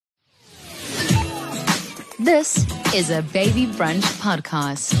This is a Baby Brunch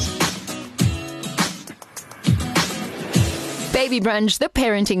podcast. Baby Brunch, the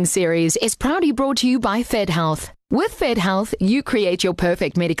parenting series, is proudly brought to you by FedHealth. With FedHealth, you create your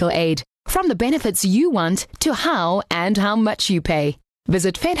perfect medical aid, from the benefits you want to how and how much you pay.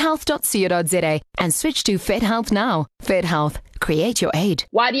 Visit fedhealth.co.za and switch to FedHealth now. FedHealth, create your aid.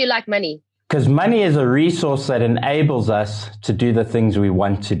 Why do you like money? Because money is a resource that enables us to do the things we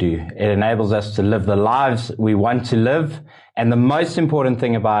want to do. It enables us to live the lives we want to live. And the most important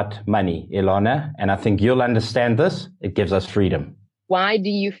thing about money, Ilana, and I think you'll understand this, it gives us freedom. Why do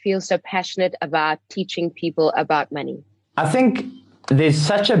you feel so passionate about teaching people about money? I think there's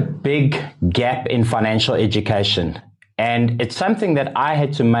such a big gap in financial education. And it's something that I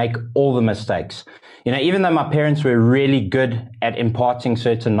had to make all the mistakes. You know, even though my parents were really good at imparting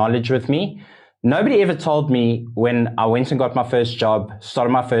certain knowledge with me, nobody ever told me when I went and got my first job, started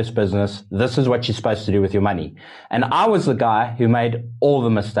my first business, this is what you're supposed to do with your money. And I was the guy who made all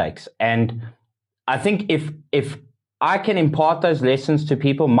the mistakes. And I think if I can impart those lessons to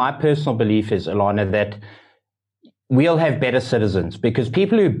people, my personal belief is, Ilana, that we'll have better citizens, because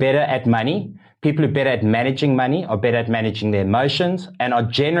people who are better at money, people who are better at managing money, are better at managing their emotions, and are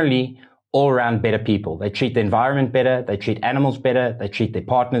generally all around better people. They treat the environment better, they treat animals better, they treat their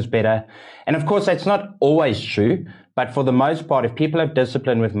partners better. And of course, that's not always true, but for the most part, if people have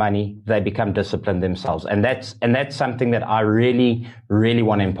discipline with money, they become disciplined themselves. And that's something that I really, really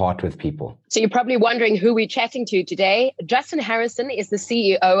want to impart with people. So you're probably wondering who we're chatting to today. Justin Harrison is the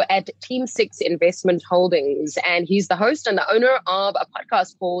CEO at Team 6 Investment Holdings, and he's the host and the owner of a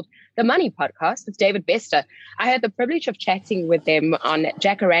podcast called The Money Podcast with David Bester. I had the privilege of chatting with them on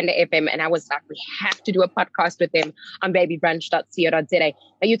Jacaranda FM, and I was like, we have to do a podcast with them on babybrunch.co.za.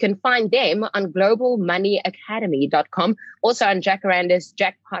 But you can find them on globalmoneyacademy.com, also on Jacaranda's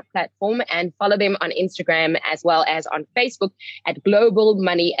Jackpot platform, and follow them on Instagram as well as on Facebook at Global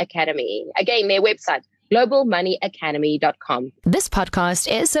Money Academy. Again, their website, globalmoneyacademy.com. This podcast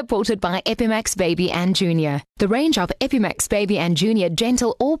is supported by Epimax Baby and Junior. The range of Epimax Baby and Junior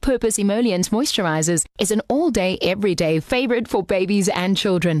gentle all-purpose emollient moisturizers is an all-day, everyday favorite for babies and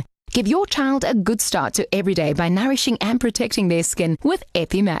children. Give your child a good start to every day by nourishing and protecting their skin with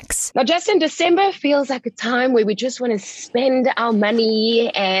Epimax. Now, Justin, December feels like a time where we just want to spend our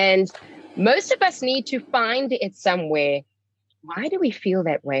money, and most of us need to find it somewhere. Why do we feel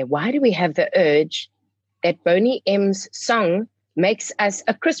that way? Why do we have the urge that Boney M's song makes us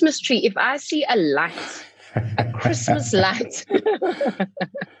a Christmas tree? If I see a light, a Christmas light,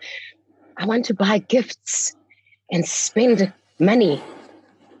 I want to buy gifts and spend money.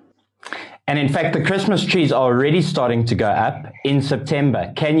 And in fact, the Christmas trees are already starting to go up in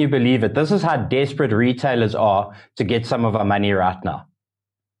September. Can you believe it? This is how desperate retailers are to get some of our money right now.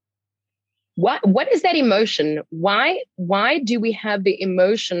 What is that emotion? Why do we have the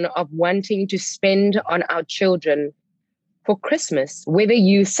emotion of wanting to spend on our children for Christmas, whether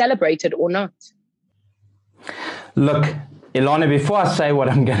you celebrate it or not? Look, Ilana, before I say what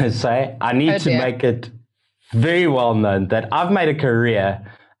I'm going to say, I need to make it very well known that I've made a career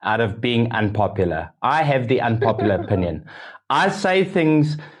out of being unpopular. I have the unpopular opinion. I say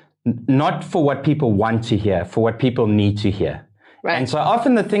things not for what people want to hear, for what people need to hear. Right. And so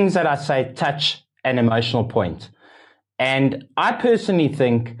often the things that I say touch an emotional point. And I personally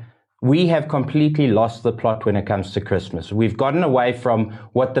think we have completely lost the plot when it comes to Christmas. We've gotten away from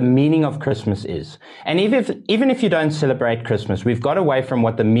what the meaning of Christmas is. And even if you don't celebrate Christmas, we've got away from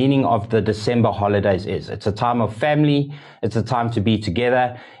what the meaning of the December holidays is. It's a time of family. It's a time to be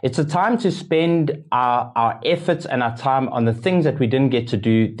together. It's a time to spend our efforts and our time on the things that we didn't get to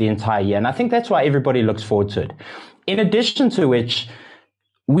do the entire year. And I think that's why everybody looks forward to it. In addition to which,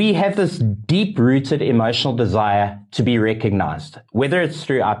 we have this deep-rooted emotional desire to be recognized, whether it's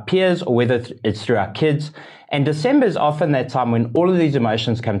through our peers or whether it's through our kids. And December is often that time when all of these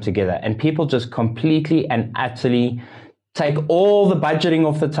emotions come together and people just completely and utterly take all the budgeting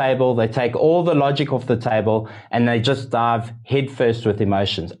off the table, they take all the logic off the table, and they just dive headfirst with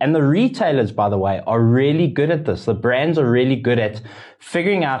emotions. And the retailers, by the way, are really good at this. The brands are really good at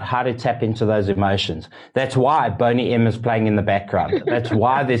figuring out how to tap into those emotions. That's why Boney M is playing in the background. That's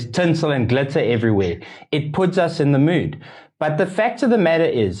why there's tinsel and glitter everywhere. It puts us in the mood. But the fact of the matter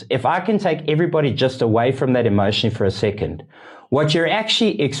is, if I can take everybody just away from that emotion for a second, what you're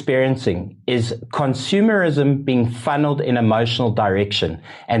actually experiencing is consumerism being funneled in emotional direction.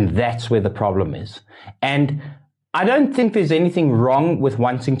 And that's where the problem is. And I don't think there's anything wrong with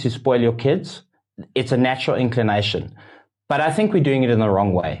wanting to spoil your kids. It's a natural inclination. But I think we're doing it in the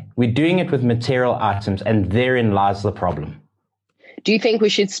wrong way. We're doing it with material items, and therein lies the problem. Do you think we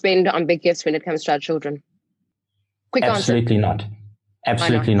should spend on big gifts when it comes to our children? Quick Absolutely answer. not.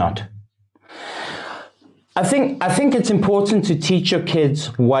 Absolutely not. I think it's important to teach your kids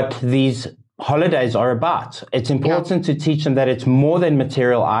what these holidays are about. It's important to teach them that it's more than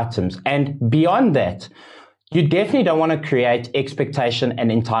material items. And beyond that, you definitely don't want to create expectation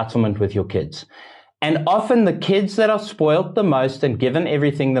and entitlement with your kids. And often the kids that are spoiled the most and given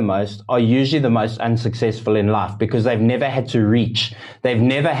everything the most are usually the most unsuccessful in life because they've never had to reach. They've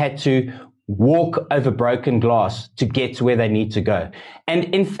never had to walk over broken glass to get to where they need to go. And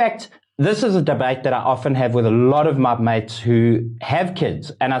in fact, this is a debate that I often have with a lot of my mates who have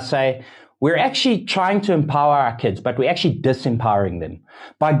kids. And I say, we're actually trying to empower our kids, but we're actually disempowering them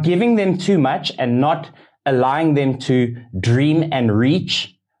by giving them too much and not allowing them to dream and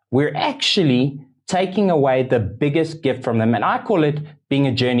reach. We're actually taking away the biggest gift from them. And I call it being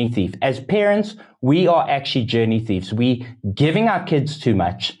a journey thief. As parents, we are actually journey thieves. We giving our kids too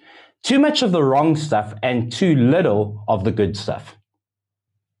much of the wrong stuff and too little of the good stuff.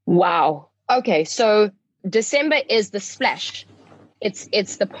 Wow. Okay. So December is the splash.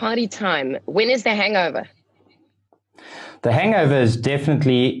 It's the party time. When is the hangover? The hangover is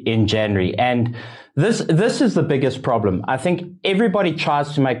definitely in January. And this is the biggest problem. I think everybody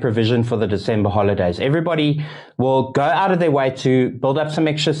tries to make provision for the December holidays. Everybody will go out of their way to build up some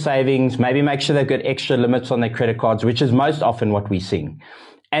extra savings, maybe make sure they've got extra limits on their credit cards, which is most often what we're seeing.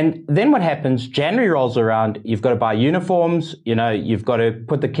 And then what happens, January rolls around, you've got to buy uniforms, you've got to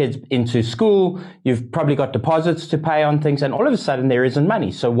put the kids into school, you've probably got deposits to pay on things, and all of a sudden there isn't money.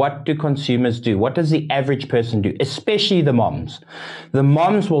 So what do consumers do? What does the average person do? Especially the moms. The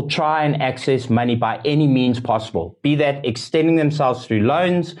moms will try and access money by any means possible, be that extending themselves through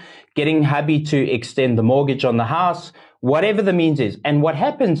loans, getting hubby to extend the mortgage on the house, whatever the means is. And what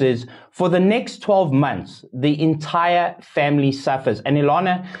happens is for the next 12 months, the entire family suffers. And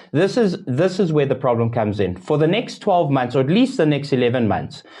Ilana, this is where the problem comes in. For the next 12 months, or at least the next 11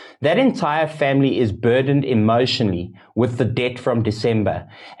 months, that entire family is burdened emotionally with the debt from December.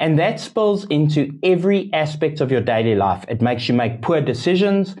 And that spills into every aspect of your daily life. It makes you make poor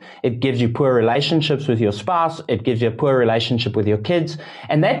decisions. It gives you poor relationships with your spouse. It gives you a poor relationship with your kids.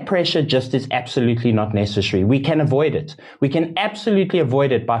 And that pressure just is absolutely not necessary. We can avoid it. We can absolutely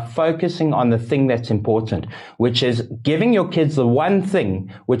avoid it by focusing on the thing that's important, which is giving your kids the one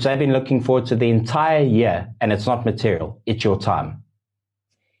thing which they've been looking forward to the entire year, and it's not material, it's your time.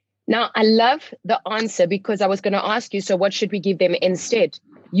 Now, I love the answer because I was going to ask you, so what should we give them instead?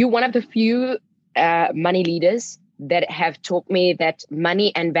 You're one of the few money leaders that have taught me that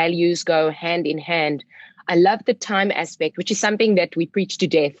money and values go hand in hand. I love the time aspect, which is something that we preach to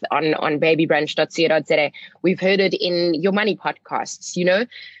death on babybrunch.co.za. We've heard it in your money podcasts,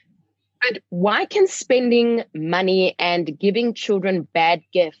 But why can spending money and giving children bad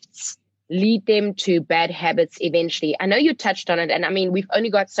gifts lead them to bad habits eventually? I know you touched on it, and I mean, we've only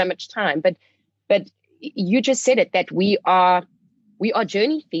got so much time, but you just said it, that we are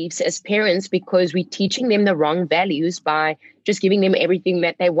journey thieves as parents because we're teaching them the wrong values by just giving them everything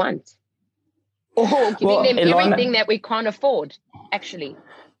that they want. Or giving them everything that we can't afford, actually.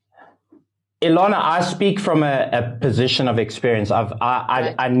 Ilana, I speak from a position of experience.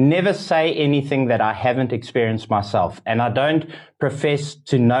 I never say anything that I haven't experienced myself, and I don't profess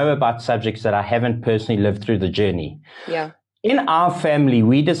to know about subjects that I haven't personally lived through the journey. Yeah. In our family,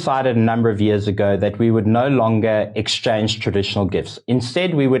 we decided a number of years ago that we would no longer exchange traditional gifts.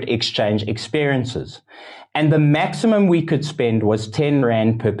 Instead, we would exchange experiences. And the maximum we could spend was 10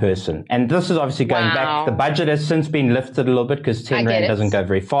 Rand per person. And this is obviously going back. The budget has since been lifted a little bit because 10 Rand doesn't go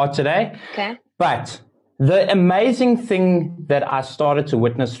very far today. Okay. But the amazing thing that I started to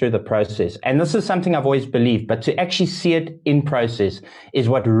witness through the process, and this is something I've always believed, but to actually see it in process is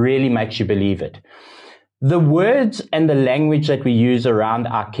what really makes you believe it. The words and the language that we use around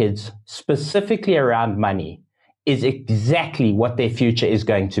our kids, specifically around money, is exactly what their future is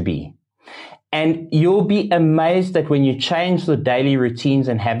going to be. And you'll be amazed that when you change the daily routines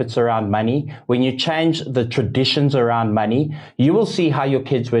and habits around money, when you change the traditions around money, you will see how your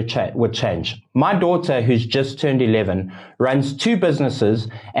kids would change. My daughter, who's just turned 11, runs 2 businesses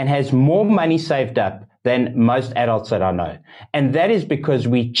and has more money saved up than most adults that I know. And that is because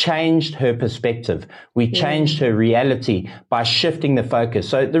we changed her perspective. We changed her reality by shifting the focus.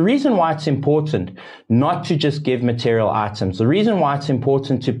 So the reason why it's important not to just give material items, the reason why it's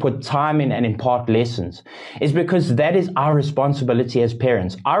important to put time in and impart lessons is because that is our responsibility as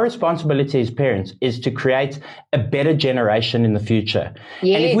parents. Our responsibility as parents is to create a better generation in the future.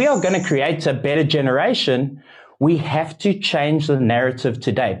 Yes. And if we are going to create a better generation, we have to change the narrative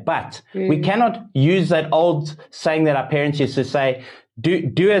today, but we cannot use that old saying that our parents used to say,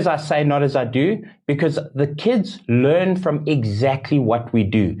 do as I say, not as I do, because the kids learn from exactly what we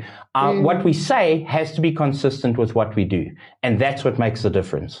do. What we say has to be consistent with what we do. And that's what makes the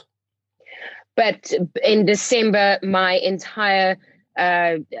difference. But in December, my entire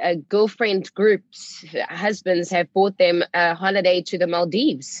girlfriend group's husbands have bought them a holiday to the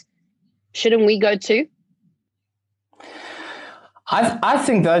Maldives. Shouldn't we go too? I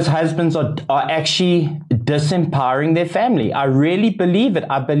think those husbands are actually disempowering their family. I really believe it.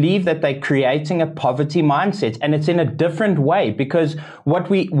 I believe that they're creating a poverty mindset, and it's in a different way, because what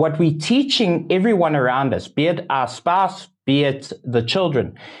we teaching everyone around us, be it our spouse, be it the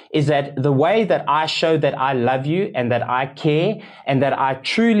children, is that the way that I show that I love you and that I care and that I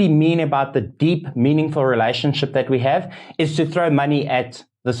truly mean about the deep, meaningful relationship that we have is to throw money at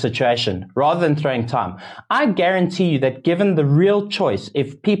the situation rather than throwing time. I guarantee you that given the real choice,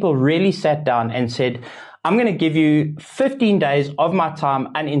 if people really sat down and said, I'm going to give you 15 days of my time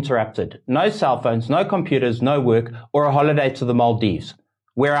uninterrupted, no cell phones, no computers, no work, or a holiday to the Maldives,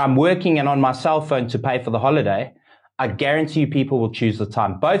 where I'm working and on my cell phone to pay for the holiday, I guarantee you people will choose the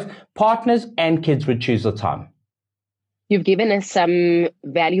time. Both partners and kids would choose the time. You've given us some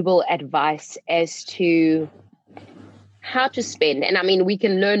valuable advice as to how to spend. And I mean, we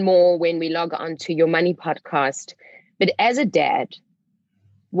can learn more when we log on to your money podcast. But as a dad,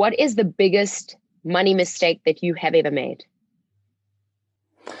 what is the biggest money mistake that you have ever made?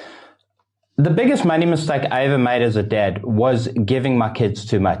 The biggest money mistake I ever made as a dad was giving my kids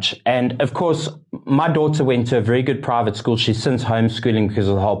too much. And of course, my daughter went to a very good private school. She's since homeschooling because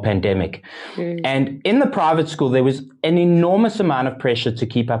of the whole pandemic. And in the private school, there was an enormous amount of pressure to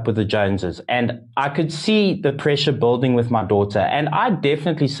keep up with the Joneses. And I could see the pressure building with my daughter. And I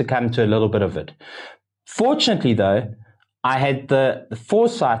definitely succumbed to a little bit of it. Fortunately, though, I had the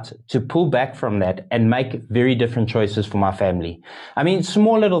foresight to pull back from that and make very different choices for my family. I mean,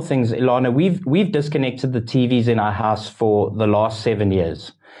 small little things, Ilana. We've disconnected the TVs in our house for the last 7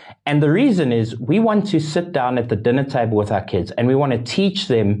 years. And the reason is we want to sit down at the dinner table with our kids and we want to teach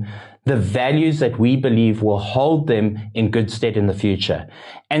them the values that we believe will hold them in good stead in the future.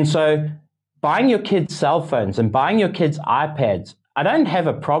 And so buying your kids cell phones and buying your kids iPads, I don't have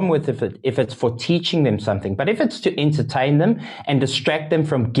a problem with if it's for teaching them something, but if it's to entertain them and distract them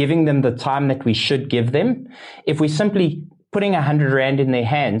from giving them the time that we should give them, if we're simply putting 100 Rand in their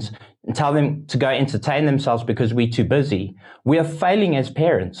hands and tell them to go entertain themselves because we're too busy, we are failing as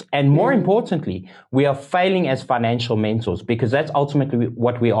parents. And more importantly, we are failing as financial mentors, because that's ultimately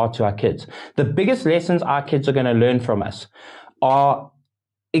what we are to our kids. The biggest lessons our kids are going to learn from us are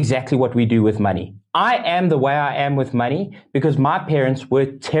exactly what we do with money. I am the way I am with money because my parents were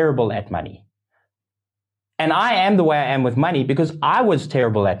terrible at money. And I am the way I am with money because I was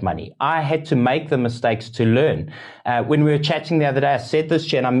terrible at money. I had to make the mistakes to learn. When we were chatting the other day, I said this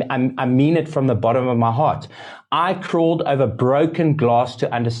to you, and I mean it from the bottom of my heart. I crawled over broken glass to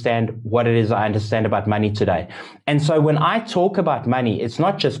understand what it is I understand about money today. And so when I talk about money, it's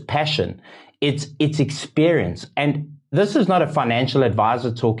not just passion, it's experience. And this is not a financial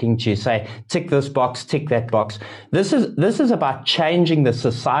advisor talking to you, say, tick this box, tick that box. This is about changing the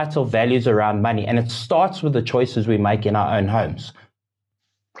societal values around money, and it starts with the choices we make in our own homes.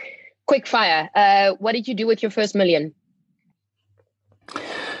 Quick fire. What did you do with your first million?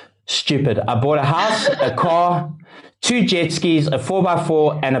 Stupid. I bought a house, a car, 2 jet skis, a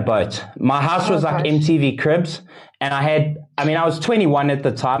 4x4, and a boat. My house was like MTV Cribs. And I was 21 at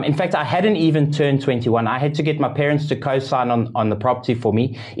the time. In fact, I hadn't even turned 21. I had to get my parents to co-sign on the property for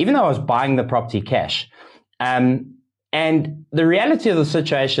me, even though I was buying the property cash. And the reality of the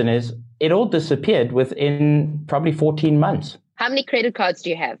situation is it all disappeared within probably 14 months. How many credit cards do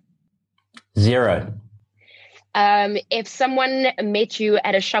you have? 0. If someone met you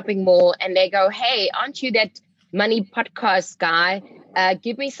at a shopping mall and they go, hey, aren't you that money podcast guy?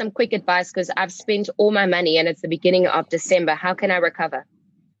 Give me some quick advice because I've spent all my money and it's the beginning of December. How can I recover?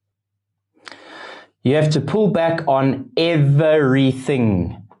 You have to pull back on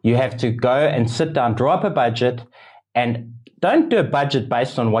everything. You have to go and sit down, draw up a budget, and don't do a budget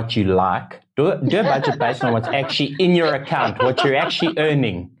based on what you like. Do a budget based on what's actually in your account, what you're actually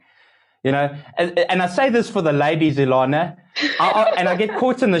earning. You know, and I say this for the ladies, Ilana, and I get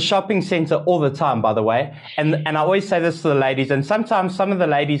caught in the shopping center all the time, by the way. And I always say this to the ladies, and sometimes some of the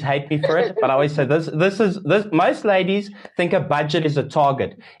ladies hate me for it, but I always say this, most ladies think a budget is a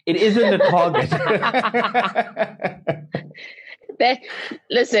target. It isn't a target.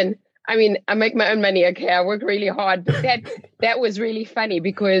 Listen, I mean, I make my own money. Okay. I work really hard, but that was really funny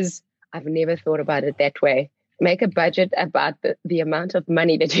because I've never thought about it that way. Make a budget about the amount of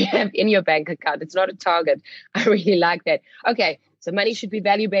money that you have in your bank account. It's not a target. I really like that. Okay, So money should be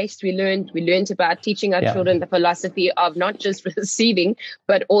value-based. We learned about teaching our children the philosophy of not just receiving,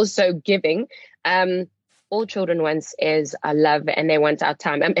 but also giving. All children want is our love, and they want our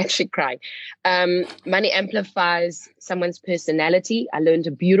time. I'm actually crying. Money amplifies someone's personality. I learned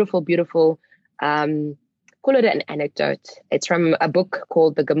a beautiful, call it an anecdote. It's from a book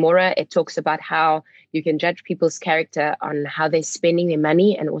called The Gomorrah. It talks about how you can judge people's character on how they're spending their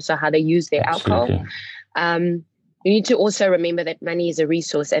money and also how they use their alcohol. You need to also remember that money is a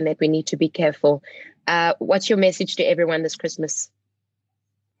resource and that we need to be careful. What's your message to everyone this Christmas?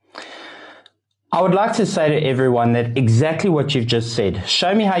 I would like to say to everyone that exactly what you've just said.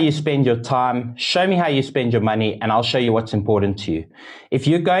 Show me how you spend your time, show me how you spend your money, and I'll show you what's important to you. If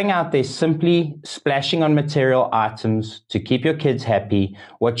you're going out there simply splashing on material items to keep your kids happy,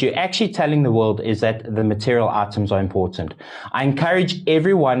 what you're actually telling the world is that the material items are important. I encourage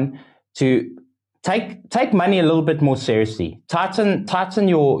everyone to take money a little bit more seriously. Tighten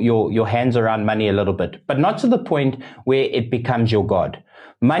your hands around money a little bit, but not to the point where it becomes your God.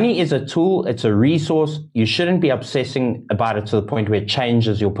 Money is a tool. It's a resource. You shouldn't be obsessing about it to the point where it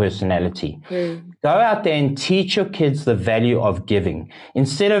changes your personality. Go out there and teach your kids the value of giving.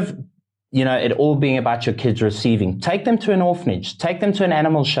 Instead of, it all being about your kids receiving, take them to an orphanage, take them to an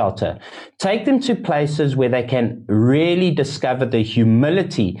animal shelter, take them to places where they can really discover the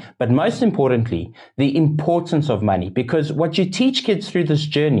humility, but most importantly, the importance of money. Because what you teach kids through this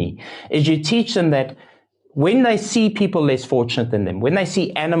journey is you teach them that when they see people less fortunate than them, when they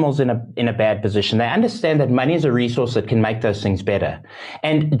see animals in a bad position, they understand that money is a resource that can make those things better.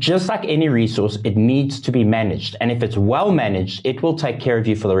 And just like any resource, it needs to be managed. And if it's well managed, it will take care of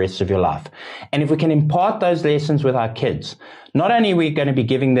you for the rest of your life. And if we can impart those lessons with our kids, not only are we going to be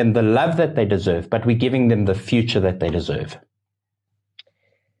giving them the love that they deserve, but we're giving them the future that they deserve.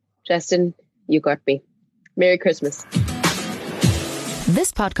 Justin, you got me. Merry Christmas.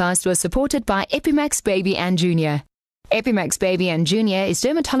 This podcast was supported by Epimax Baby and Junior. Epimax Baby and Junior is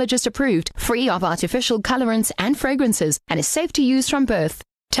dermatologist approved, free of artificial colorants and fragrances, and is safe to use from birth.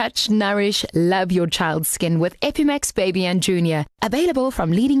 Touch, nourish, love your child's skin with Epimax Baby and Junior. Available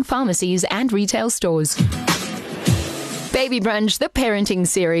from leading pharmacies and retail stores. Baby Brunch, the parenting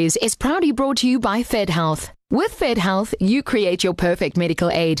series, is proudly brought to you by FedHealth. With FedHealth, you create your perfect medical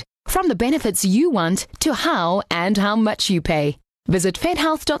aid. From the benefits you want to how and how much you pay. Visit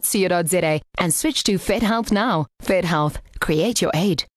fedhealth.co.za and switch to FedHealth now. FedHealth, create your aid.